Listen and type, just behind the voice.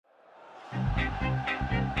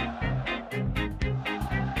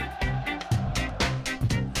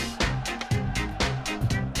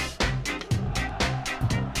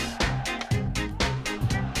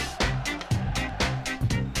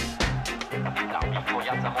L'arbitre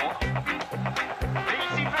regarde sa montre. Et il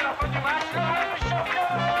siffle la fin du match, le champion!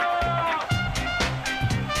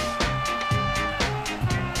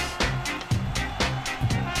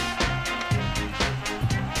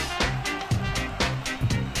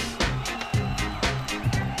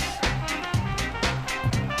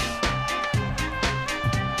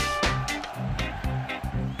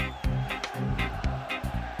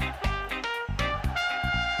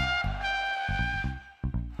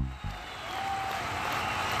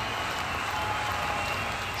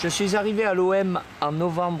 Je suis arrivé à l'OM en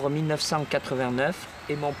novembre 1989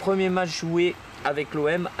 et mon premier match joué avec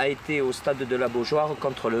l'OM a été au stade de la Beaujoire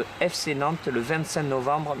contre le FC Nantes le 25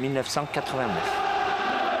 novembre 1989.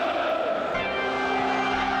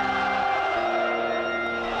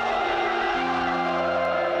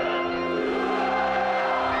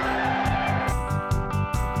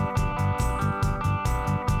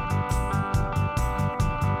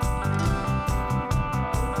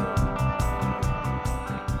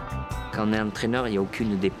 Quand on est entraîneur, il n'y a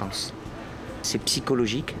aucune dépense. C'est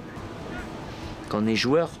psychologique. Quand on est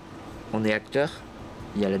joueur, on est acteur,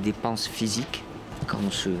 il y a la dépense physique. Quand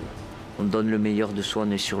on donne le meilleur de soi,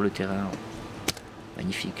 on est sur le terrain.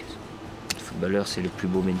 Magnifique. Le footballeur, c'est le plus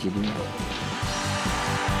beau métier du monde.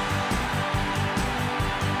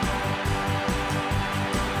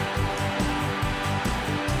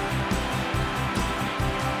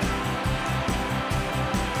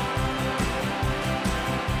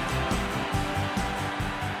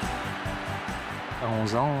 À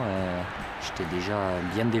 11 ans, j'étais déjà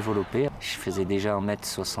bien développé. Je faisais déjà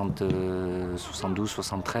 1m72,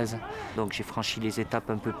 73. Donc j'ai franchi les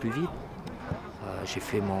étapes un peu plus vite. J'ai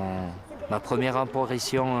fait ma première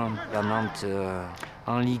apparition à Nantes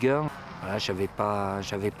en Ligue 1. Voilà, j'avais pas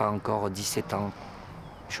encore 17 ans.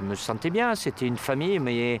 Je me sentais bien, c'était une famille,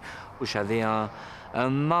 mais j'avais un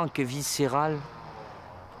manque viscéral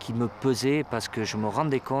qui me pesait parce que je me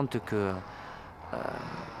rendais compte que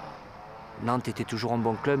Nantes était toujours un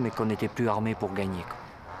bon club, mais qu'on n'était plus armé pour gagner.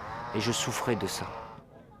 Et je souffrais de ça.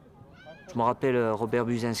 Je me rappelle Robert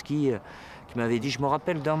Buzinski qui m'avait dit « Je me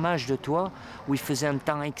rappelle d'un match de toi où il faisait un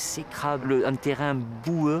temps exécrable, un terrain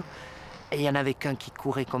boueux, et il n'y en avait qu'un qui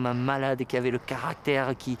courait comme un malade, qui avait le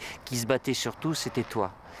caractère, qui se battait sur tout, c'était toi. »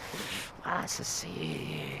 Ah, ça c'est...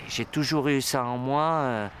 J'ai toujours eu ça en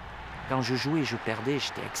moi. Quand je jouais, je perdais,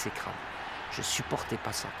 j'étais exécrable. Je supportais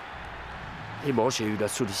pas ça. Et bon, j'ai eu la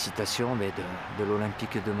sollicitation de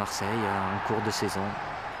l'Olympique de Marseille en cours de saison.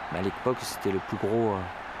 Mais à l'époque, c'était le plus gros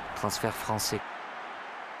transfert français.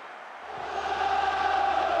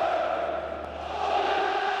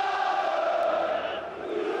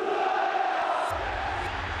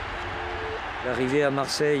 L'arrivée à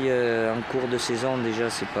Marseille en cours de saison,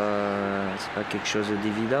 déjà, c'est pas quelque chose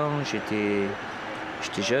d'évident. J'étais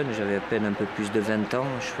jeune, j'avais à peine un peu plus de 20 ans.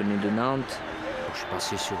 Je venais de Nantes. Je suis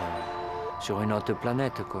passé sur une autre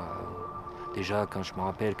planète, quoi. Déjà, quand je me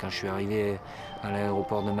rappelle, quand je suis arrivé à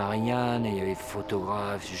l'aéroport de Marignane, il y avait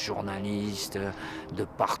photographes, journalistes de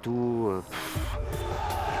partout. Et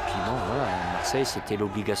puis bon, voilà, Marseille, c'était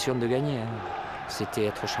l'obligation de gagner. C'était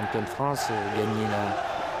être champion de France, gagner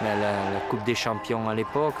la Coupe des Champions à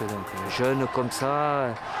l'époque. Donc, jeune comme ça,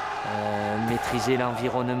 maîtriser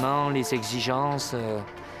l'environnement, les exigences.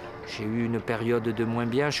 J'ai eu une période de moins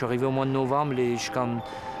bien. Je suis arrivé au mois de novembre et jusqu'en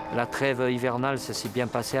la trêve hivernale, ça s'est bien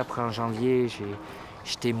passé. Après, en janvier,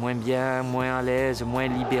 j'étais moins bien, moins à l'aise, moins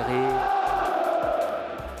libéré.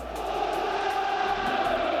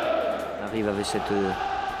 On arrive avec cette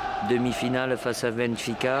demi-finale face à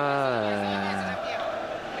Benfica.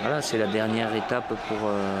 Voilà, c'est la dernière étape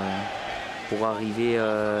pour arriver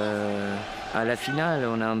à la finale.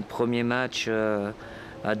 On a un premier match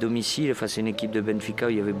à domicile face à une équipe de Benfica où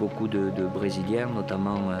il y avait beaucoup de Brésiliens,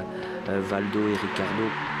 notamment Valdo et Ricardo.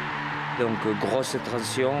 Donc grosse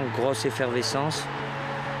tension, grosse effervescence.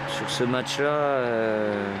 Sur ce match-là,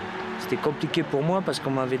 c'était compliqué pour moi parce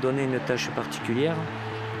qu'on m'avait donné une tâche particulière,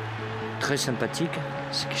 très sympathique.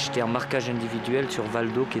 C'est que j'étais en marquage individuel sur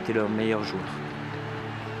Valdo qui était leur meilleur joueur.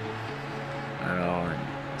 Alors,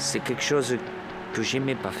 c'est quelque chose que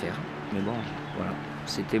j'aimais pas faire. Mais bon, voilà,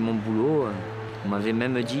 c'était mon boulot. On m'avait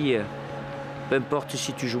même dit, peu importe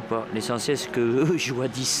si tu joues pas, l'essentiel c'est qu'eux jouent à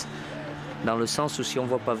 10. Dans le sens où si on ne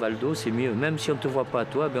voit pas Valdo, c'est mieux. Même si on ne te voit pas à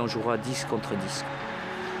toi, ben on jouera 10 contre 10.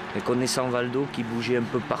 Mais connaissant Valdo qui bougeait un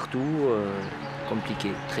peu partout,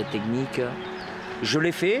 compliqué, très technique. Je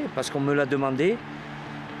l'ai fait parce qu'on me l'a demandé,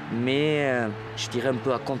 mais je dirais un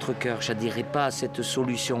peu à contre-cœur. Je n'adhérais pas à cette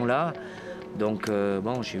solution-là. Donc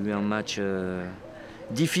bon, j'ai eu un match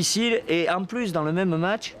difficile et en plus dans le même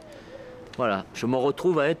match, voilà, je me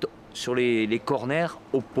retrouve à être sur les corners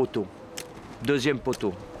au poteau, deuxième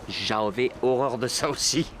poteau. J'avais horreur de ça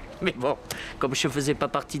aussi, mais bon, comme je ne faisais pas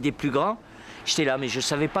partie des plus grands, j'étais là, mais je ne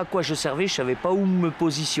savais pas à quoi je servais, je ne savais pas où me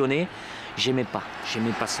positionner, j'aimais pas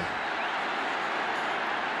ça.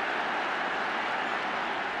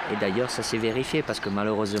 Et d'ailleurs, ça s'est vérifié parce que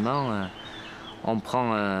malheureusement, on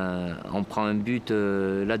prend un but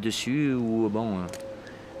là-dessus où bon,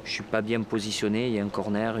 je suis pas bien positionné. Il y a un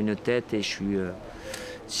corner, une tête et je suis.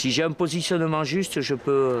 Si j'ai un positionnement juste, je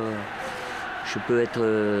peux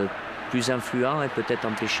être plus influent et peut-être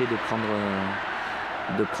empêcher de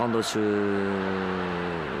prendre ce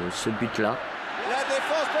but-là. La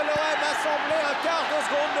défense de l'OM a semblé un quart de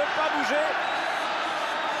seconde ne pas bouger.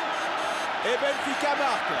 Et Benfica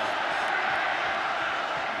marque.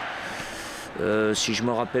 Si je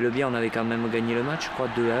me rappelle bien, on avait quand même gagné le match, je crois,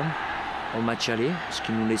 2-1 au match aller, ce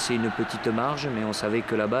qui nous laissait une petite marge, mais on savait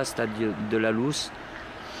que là-bas, stade de la Lousse,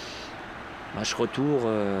 match retour,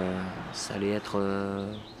 ça allait être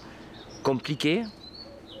compliqué,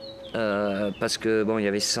 parce que bon, il y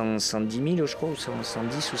avait 110 000, je crois, ou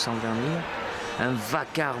 110 ou 120 000. Un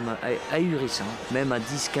vacarme ahurissant, même à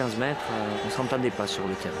 10-15 mètres, on ne s'entendait pas sur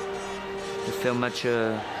le terrain. On fait un match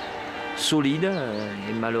solide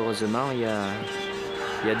et malheureusement il y a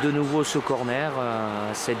de nouveau ce corner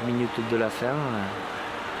à 7 minutes de la fin.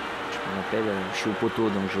 Je me rappelle, je suis au poteau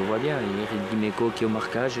donc je vois bien, il y a Eric Dimeco qui est au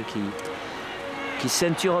marquage, qui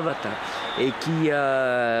ceinture Vata et qui,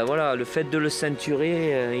 voilà, le fait de le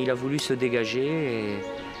ceinturer, il a voulu se dégager et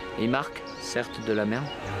il marque, certes de la main.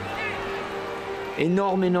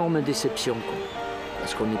 Énorme déception, quoi.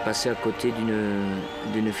 Parce qu'on est passé à côté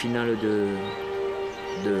d'une finale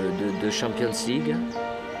de Champions League.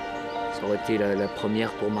 Ça aurait été la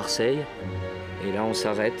première pour Marseille. Et là, on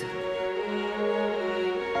s'arrête.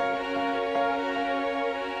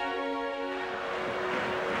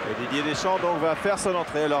 Et Didier Deschamps donc va faire son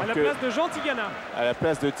entrée alors à la place de Jean Tigana. À la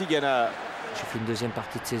place de Tigana. J'ai fait une deuxième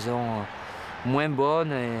partie de saison moins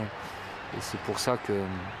bonne et c'est pour ça que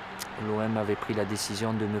l'OM avait pris la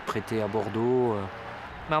décision de me prêter à Bordeaux.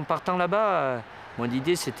 Mais en partant là-bas, mon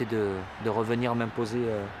idée c'était de revenir m'imposer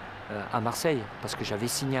à Marseille, parce que j'avais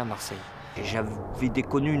signé à Marseille. J'avais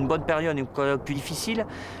connu une bonne période, une période plus difficile.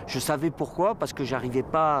 Je savais pourquoi, parce que j'arrivais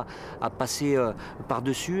pas à passer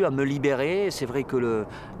par-dessus, à me libérer. C'est vrai que le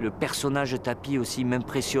personnage Tapi aussi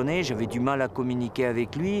m'impressionnait, j'avais du mal à communiquer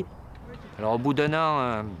avec lui. Alors au bout d'un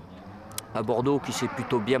an, à Bordeaux, qui s'est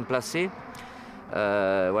plutôt bien placé,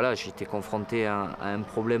 voilà, j'ai été confronté à un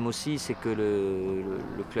problème aussi, c'est que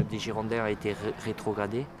le club des Girondins a été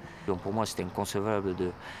rétrogradé. Donc pour moi, c'était inconcevable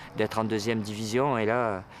d'être en deuxième division. Et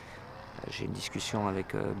là, j'ai une discussion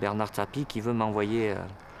avec Bernard Tapie qui veut m'envoyer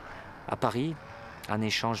à Paris en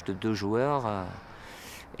échange de 2 joueurs.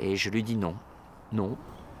 Et je lui dis non. Non.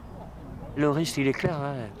 Le risque, il est clair.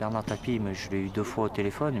 Hein. Bernard Tapie, je l'ai eu 2 fois au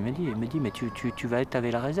téléphone. Il me dit mais tu vas être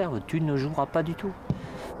avec la réserve, tu ne joueras pas du tout.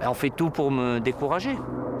 Ben, on fait tout pour me décourager.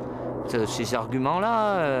 Ces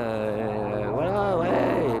arguments-là, voilà,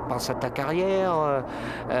 ouais, pense à ta carrière,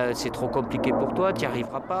 c'est trop compliqué pour toi, tu n'y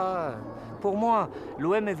arriveras pas. Pour moi,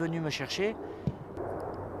 l'OM est venu me chercher,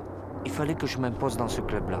 il fallait que je m'impose dans ce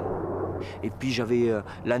club-là. Et puis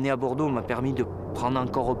l'année à Bordeaux m'a permis de prendre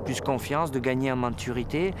encore plus confiance, de gagner en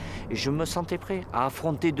maturité, et je me sentais prêt à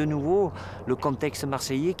affronter de nouveau le contexte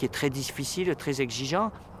marseillais qui est très difficile, très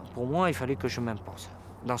exigeant. Pour moi, il fallait que je m'impose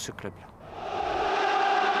dans ce club-là.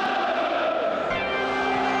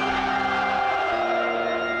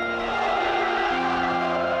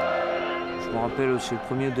 Je me rappelle, c'est le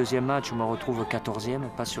premier ou deuxième match, je me retrouve 14e,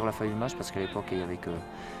 pas sur la feuille de match, parce qu'à l'époque, il n'y avait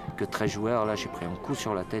que 13 joueurs. Là, j'ai pris un coup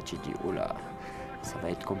sur la tête, j'ai dit, oh là, ça va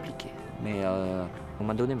être compliqué. Mais on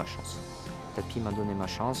m'a donné ma chance. Tapi m'a donné ma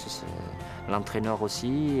chance, l'entraîneur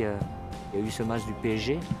aussi. Il y a eu ce match du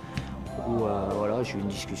PSG, où voilà, j'ai eu une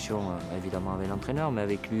discussion évidemment avec l'entraîneur, mais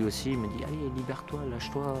avec lui aussi. Il me dit, allez, libère-toi,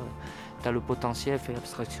 lâche-toi, tu as le potentiel, fais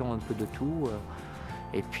l'abstraction un peu de tout.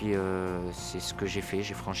 Et puis c'est ce que j'ai fait,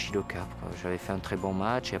 j'ai franchi le cap. J'avais fait un très bon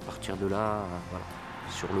match et à partir de là, voilà,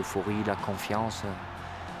 sur l'euphorie, la confiance,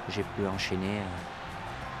 j'ai pu enchaîner.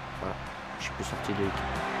 Voilà, je suis plus sorti de l'équipe.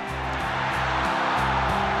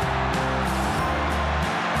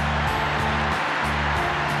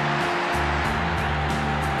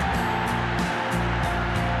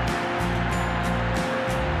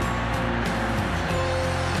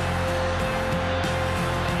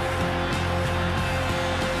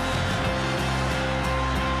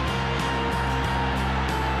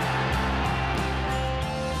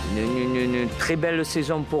 Une très belle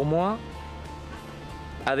saison pour moi.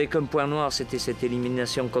 Avec un point noir, c'était cette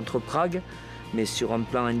élimination contre Prague. Mais sur un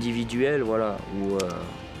plan individuel, voilà, où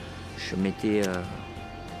je m'étais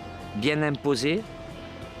bien imposé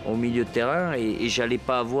au milieu de terrain et j'allais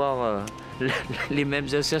pas avoir les mêmes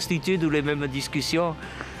incertitudes ou les mêmes discussions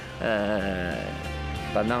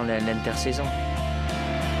pendant l'intersaison.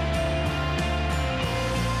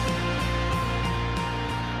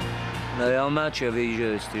 On avait un match,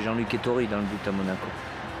 c'était Jean-Luc Ettori dans le but à Monaco.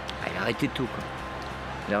 Il arrêtait tout, quoi.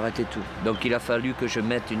 Il arrêtait tout. Donc il a fallu que je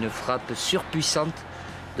mette une frappe surpuissante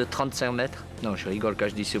de 35 mètres. Non, je rigole quand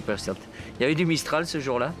je dis surpuissante. Il y avait du Mistral ce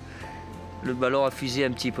jour-là. Le ballon a fusé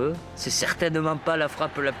un petit peu. C'est certainement pas la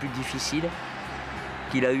frappe la plus difficile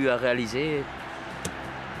qu'il a eu à réaliser.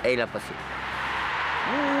 Et il n'a pas fait.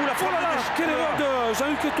 Ouh, la frappe quelle erreur de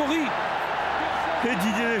Jean-Luc Ettori. Et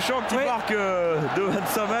Didier Deschamps qui marque de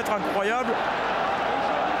 25 mètres, incroyable.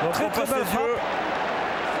 Très belle frappe.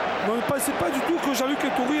 On ne pensait pas du tout que Jean-Luc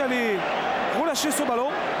Ettori allait relâcher ce ballon.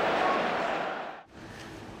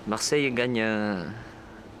 Marseille gagne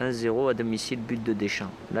 1-0 à domicile, but de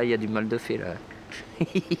Deschamps. Là, il y a du mal de fait, là.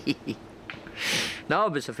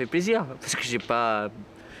 Non, mais ça fait plaisir, parce que j'ai pas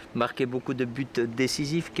marqué beaucoup de buts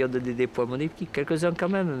décisifs qui ont donné des points à mon équipe. Quelques-uns quand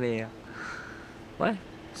même, mais ouais,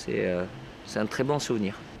 c'est un très bon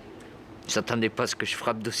souvenir. Je ne s'attendais pas à ce que je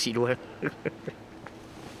frappe d'aussi loin.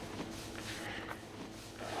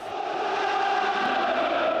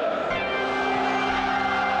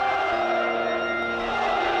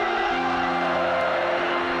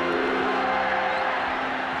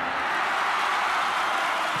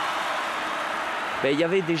 Il y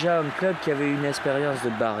avait déjà un club qui avait une expérience de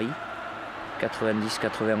Bari,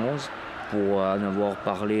 90-91, pour en avoir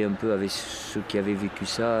parlé un peu avec ceux qui avaient vécu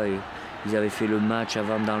ça. Et ils avaient fait le match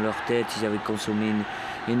avant dans leur tête, ils avaient consommé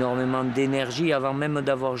énormément d'énergie avant même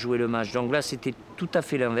d'avoir joué le match. Donc là, c'était tout à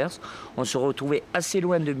fait l'inverse. On se retrouvait assez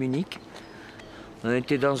loin de Munich. On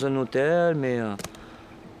était dans un hôtel, mais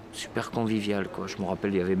super convivial, quoi. Je me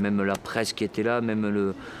rappelle, il y avait même la presse qui était là,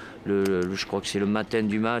 même je crois que c'est le matin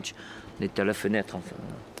du match. On était à la fenêtre, enfin,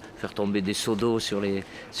 faire tomber des seaux d'eau sur les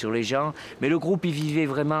gens. Mais le groupe, il vivait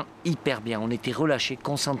vraiment hyper bien. On était relâchés,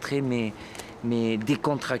 concentrés, mais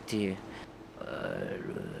décontractés.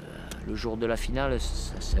 Le jour de la finale,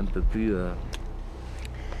 c'est un peu plus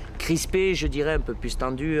crispé, je dirais, un peu plus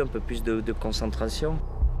tendu, un peu plus de concentration.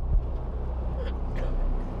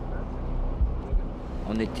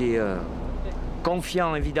 On était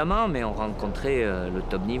confiants, évidemment, mais on rencontrait le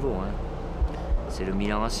top niveau. Hein. C'est le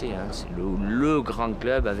Milan AC, hein. C'est le grand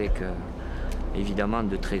club avec évidemment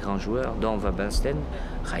de très grands joueurs, dont Van Basten,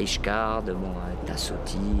 Rijkaard,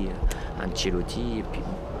 Tassotti, Ancelotti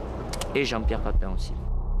et Jean-Pierre Papin aussi.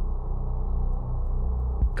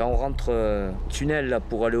 Quand on rentre tunnel là,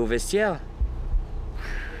 pour aller au vestiaire,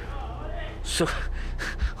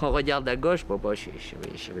 on regarde à gauche,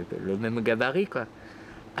 j'avais le même gabarit, quoi.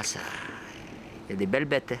 Ah, ça, il y a des belles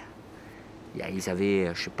bêtes. Hein. Ils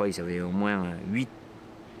avaient, je sais pas, ils avaient au moins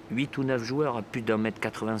 8 ou 9 joueurs à plus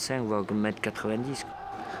d'1,85 m, voire 1,90 m.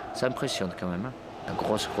 Ça impressionne quand même, hein. La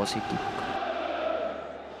grosse équipe.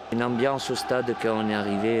 Une ambiance au stade quand on est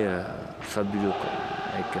arrivé, fabuleux, quoi.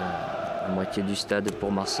 Avec la moitié du stade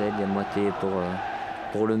pour Marseille, la moitié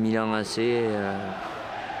pour le Milan AC.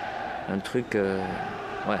 Un truc,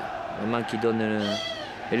 ouais, vraiment qui donne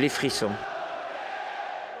les frissons.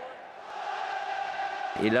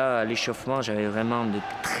 Et là, à l'échauffement, j'avais vraiment de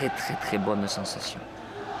très bonnes sensations.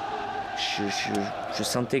 Je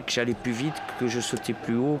sentais que j'allais plus vite, que je sautais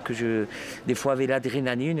plus haut, des fois avec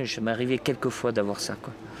l'adrénaline, je m'arrivais quelquefois d'avoir ça,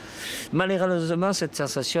 quoi. Malheureusement, cette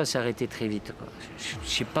sensation s'est arrêtée très vite, quoi. Je ne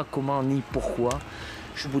sais pas comment ni pourquoi.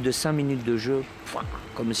 Au bout de 5 minutes de jeu,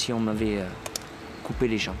 comme si on m'avait coupé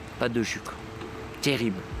les jambes. Pas de jus, quoi.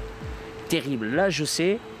 Terrible. Terrible. Là, je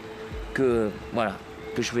sais que, voilà,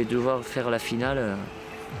 que je vais devoir faire la finale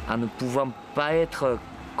en ne pouvant pas être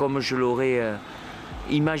comme je l'aurais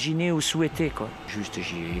imaginé ou souhaité, quoi. Juste,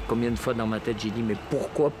 combien de fois dans ma tête j'ai dit, mais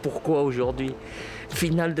pourquoi aujourd'hui?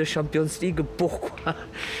 Finale de Champions League,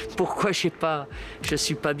 pourquoi je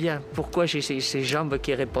suis pas bien? Pourquoi j'ai ces jambes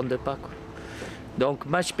qui répondent pas, quoi. Donc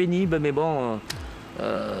match pénible, mais bon,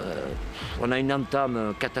 on a une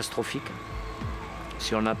entame catastrophique.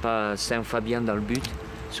 Si on n'a pas Saint-Fabien dans le but,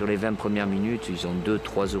 sur les 20 premières minutes, ils ont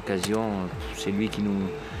 2-3 occasions. C'est lui qui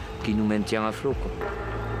nous maintient à flot, quoi.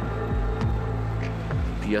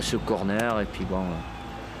 Puis il y a ce corner, et puis bon,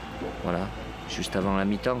 voilà, juste avant la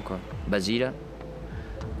mi-temps, quoi. Basile,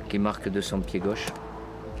 qui marque de son pied gauche.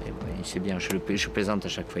 Et, il sait bien, je plaisante à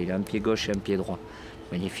chaque fois, il a un pied gauche et un pied droit.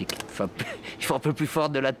 magnifique. Il frappe plus fort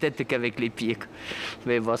de la tête qu'avec les pieds.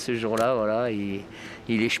 Mais bon, ce jour-là, voilà, il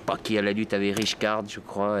est, je sais pas qui, à la lutte avec Richcard, je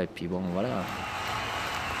crois, et puis bon, voilà.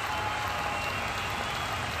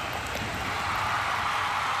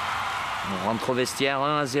 On rentre au vestiaire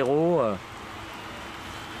 1-0. On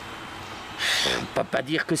ne peut pas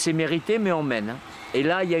dire que c'est mérité, mais on mène. Hein. Et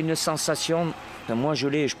là, il y a une sensation, moi je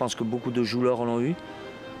l'ai, je pense que beaucoup de joueurs l'ont eu,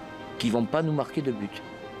 qui ne vont pas nous marquer de but.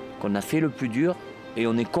 Qu'on a fait le plus dur et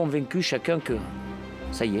on est convaincu chacun que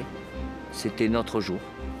ça y est, c'était notre jour.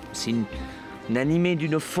 C'est une animée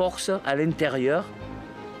d'une force à l'intérieur.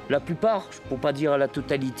 La plupart, pour ne pas dire à la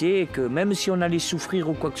totalité, que même si on allait souffrir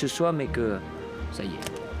ou quoi que ce soit, mais que ça y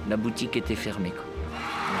est, la boutique était fermée.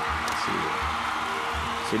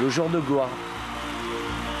 C'est le jour de gloire.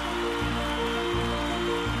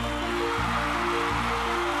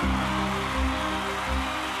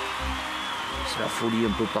 C'est la folie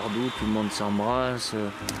un peu partout, tout le monde s'embrasse,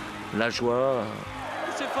 la joie.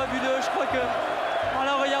 C'est fabuleux, je crois qu'on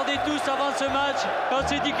l'a regardé tous avant ce match, quand on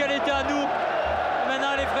s'est dit qu'elle était à nous.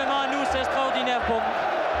 Maintenant elle est vraiment à nous, c'est extraordinaire pour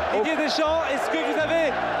nous. Didier Deschamps, est-ce que vous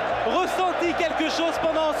avez ressenti quelque chose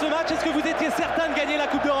pendant ce match? Est-ce que vous étiez certain de gagner la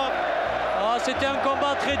Coupe d'Europe? C'était un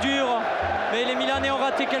combat très dur, mais les Milanais ont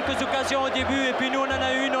raté quelques occasions au début, et puis nous on en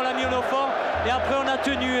a une, on l'a mis au fond, et après on a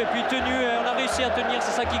tenu, et puis on a réussi à tenir,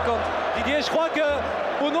 c'est ça qui compte. Didier, je crois que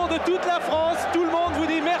au nom de toute la France, tout le monde vous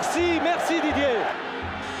dit merci, merci Didier.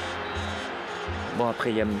 Bon,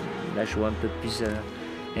 après il y a la joie un peu plus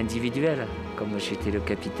individuelle. Comme j'étais le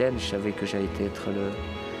capitaine, je savais que j'allais être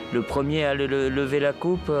le premier à lever la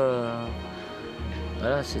coupe.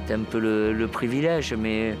 Voilà, c'était un peu le privilège,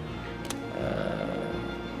 mais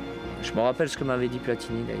je me rappelle ce que m'avait dit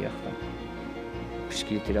Platini d'ailleurs,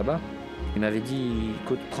 puisqu'il était là-bas. Il m'avait dit,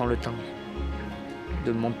 écoute, prends le temps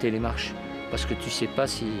de monter les marches, parce que tu sais pas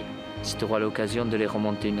si tu auras l'occasion de les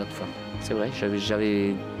remonter une autre fois. C'est vrai,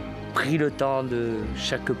 j'avais pris le temps de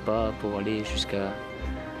chaque pas pour aller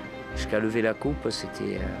jusqu'à lever la coupe.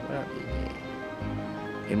 C'était voilà,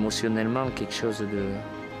 émotionnellement quelque chose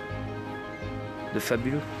de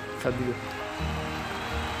fabuleux, fabuleux.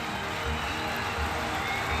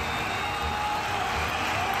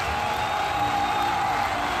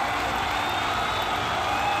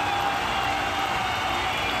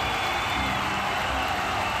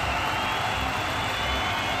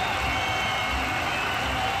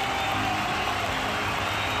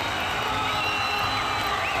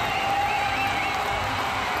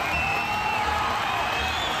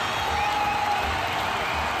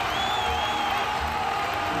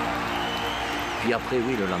 Puis après,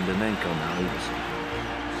 oui, le lendemain, quand on arrive,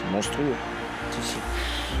 c'est monstrueux. C'est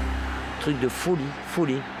un truc de folie,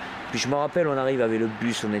 folie. Puis je me rappelle, on arrive avec le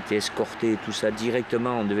bus, on était escortés, tout ça,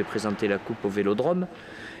 directement, on devait présenter la coupe au Vélodrome.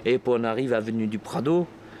 Et puis on arrive avenue du Prado,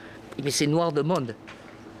 mais c'est noir de monde.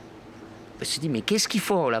 Je me suis dit, mais qu'est-ce qu'ils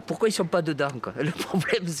font là? Pourquoi ils ne sont pas dedans, quoi? Le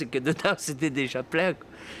problème, c'est que dedans, c'était déjà plein, quoi.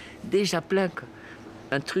 Déjà plein, quoi.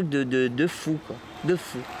 Un truc de fou, quoi. De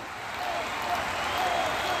fou.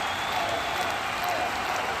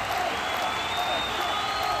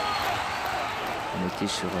 On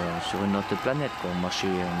était sur une autre planète, quoi. On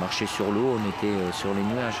marchait sur l'eau, on était sur les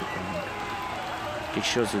nuages, quoi. Quelque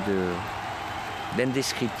chose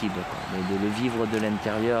d'indescriptible, quoi. Mais de le vivre de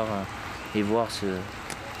l'intérieur et voir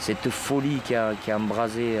cette folie qui a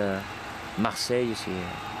embrasé Marseille,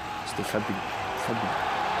 c'était fabuleux, fabuleux.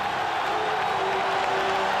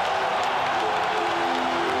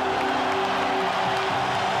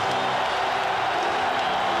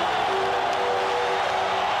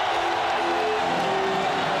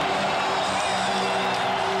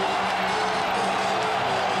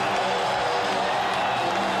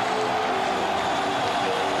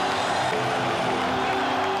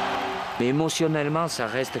 Mais émotionnellement, ça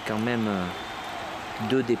reste quand même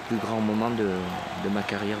deux des plus grands moments de ma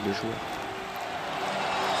carrière de joueur.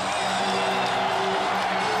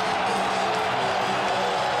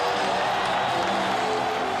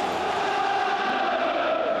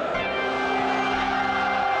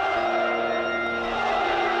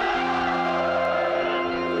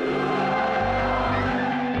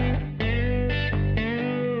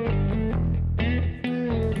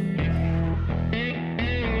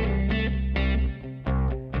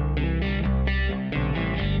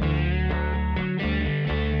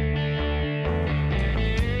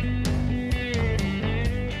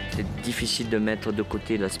 Difficile de mettre de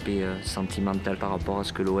côté l'aspect sentimental par rapport à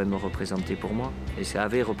ce que l'OM représentait pour moi. Et ça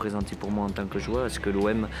avait représenté pour moi en tant que joueur, ce que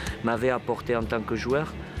l'OM m'avait apporté en tant que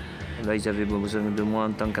joueur. Là, ils avaient besoin de moi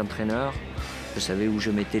en tant qu'entraîneur. Je savais où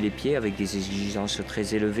je mettais les pieds avec des exigences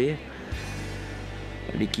très élevées.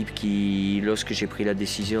 L'équipe qui, lorsque j'ai pris la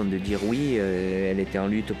décision de dire oui, elle était en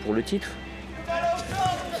lutte pour le titre.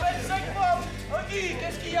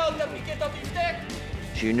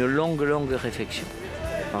 J'ai eu une longue réflexion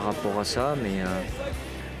par rapport à ça,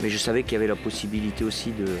 mais je savais qu'il y avait la possibilité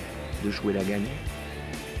aussi de jouer la gagne,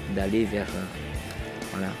 d'aller vers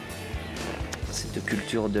voilà, cette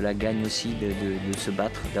culture de la gagne aussi, de se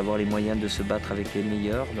battre, d'avoir les moyens de se battre avec les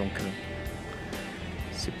meilleurs. Donc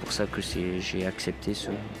c'est pour ça que j'ai accepté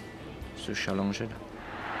ce challenge-là.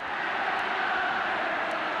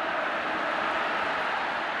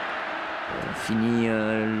 On finit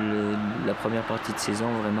la première partie de saison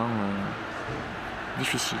vraiment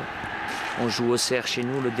difficile. On joue au Cerf chez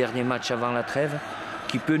nous, le dernier match avant la trêve,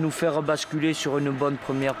 qui peut nous faire basculer sur une bonne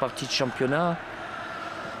première partie de championnat.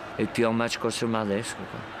 Et puis en match contre Marseille,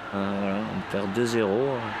 voilà, on perd 2-0.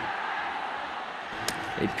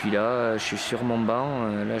 Et puis là, je suis sur mon banc,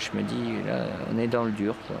 là je me dis, là, on est dans le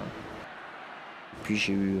dur, quoi. Puis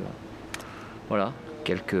j'ai eu voilà,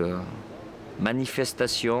 quelques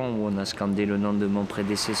manifestations où on a scandé le nom de mon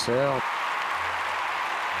prédécesseur.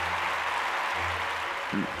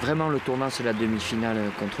 Vraiment, le tournant, c'est la demi-finale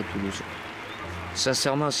contre Toulouse.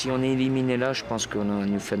 Sincèrement, si on est éliminé là, je pense qu'on a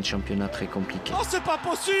une fin de championnat très compliquée. Oh, c'est pas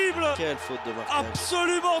possible! Quelle faute de marquage.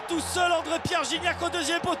 Absolument tout seul, André-Pierre Gignac au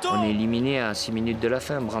deuxième poteau. On est éliminé à 6 minutes de la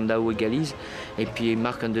fin. Brandao égalise et puis il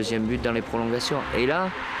marque un deuxième but dans les prolongations. Et là,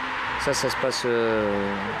 ça se passe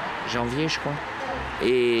janvier, je crois.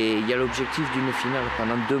 Et il y a l'objectif d'une finale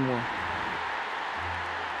pendant 2 mois.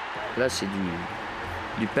 Là, c'est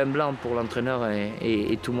du pain blanc pour l'entraîneur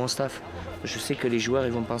et tout mon staff. Je sais que les joueurs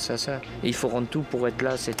ils vont penser à ça. Et ils feront tout pour être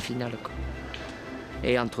là à cette finale, quoi.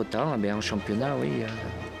 Et entre-temps, en championnat, oui,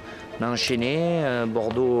 on a enchaîné.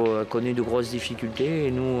 Bordeaux a connu de grosses difficultés.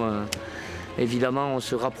 Et nous, évidemment, on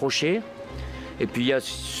se rapprochait. Et puis il y a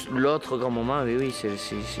l'autre grand moment, oui,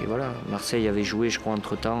 c'est voilà. Marseille avait joué, je crois,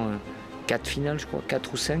 entre-temps, 4 finales, je crois,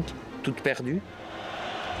 4 ou 5, toutes perdues.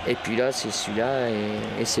 Et puis là, c'est celui-là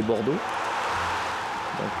et c'est Bordeaux.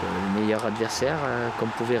 Donc le meilleur adversaire qu'on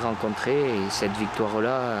pouvait rencontrer. Et cette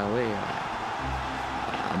victoire-là, ouais,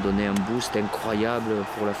 a donné un boost incroyable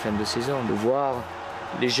pour la fin de saison. De voir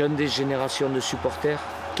les jeunes des générations de supporters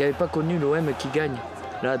qui n'avaient pas connu l'OM qui gagne.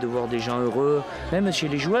 Là, de voir des gens heureux, même chez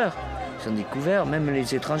les joueurs. Ils ont découvert, même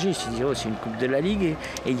les étrangers, ils se disent oh, c'est une Coupe de la Ligue et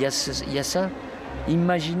il y a ça.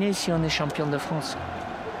 Imaginez si on est champion de France.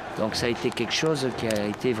 Donc ça a été quelque chose qui a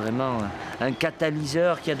été vraiment un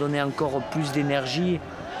catalyseur qui a donné encore plus d'énergie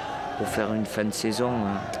pour faire une fin de saison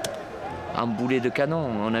en boulet de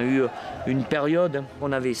canon. On a eu une période,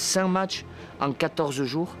 on avait 5 matchs en 14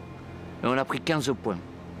 jours et on a pris 15 points.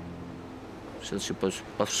 Ça, c'est pas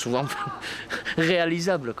souvent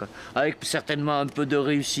réalisable, quoi. Avec certainement un peu de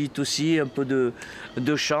réussite aussi, un peu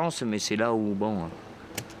de chance, mais c'est là où bon,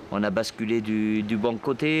 on a basculé du bon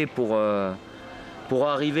côté pour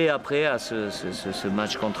arriver après à ce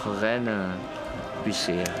match contre Rennes. Puis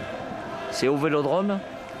c'est au Vélodrome.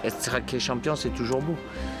 Être sacré champion, c'est toujours beau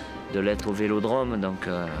de l'être au Vélodrome. Donc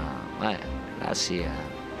ouais, là c'est...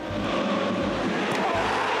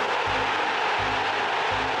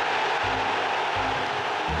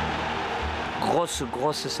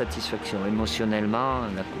 Grosse satisfaction émotionnellement.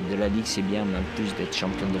 La Coupe de la Ligue, c'est bien, mais en plus d'être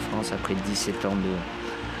champion de France après 17 ans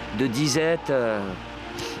de disette.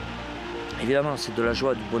 Évidemment, c'est de la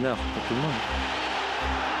joie, du bonheur pour tout le monde.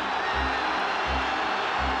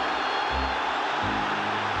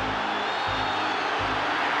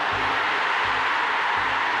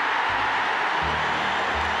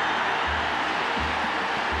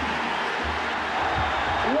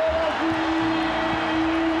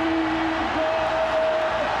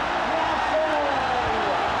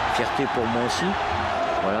 Fierté pour moi aussi.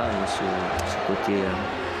 Voilà, ce côté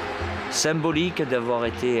symbolique d'avoir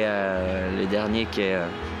été le dernier qui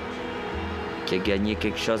a gagné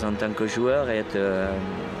quelque chose en tant que joueur et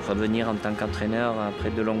revenir en tant qu'entraîneur après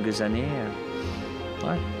de longues années.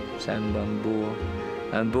 Ouais, c'est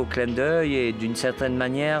un beau clin d'œil et d'une certaine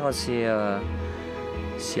manière,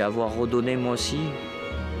 c'est avoir redonné moi aussi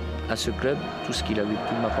à ce club tout ce qu'il avait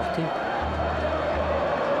pu m'apporter.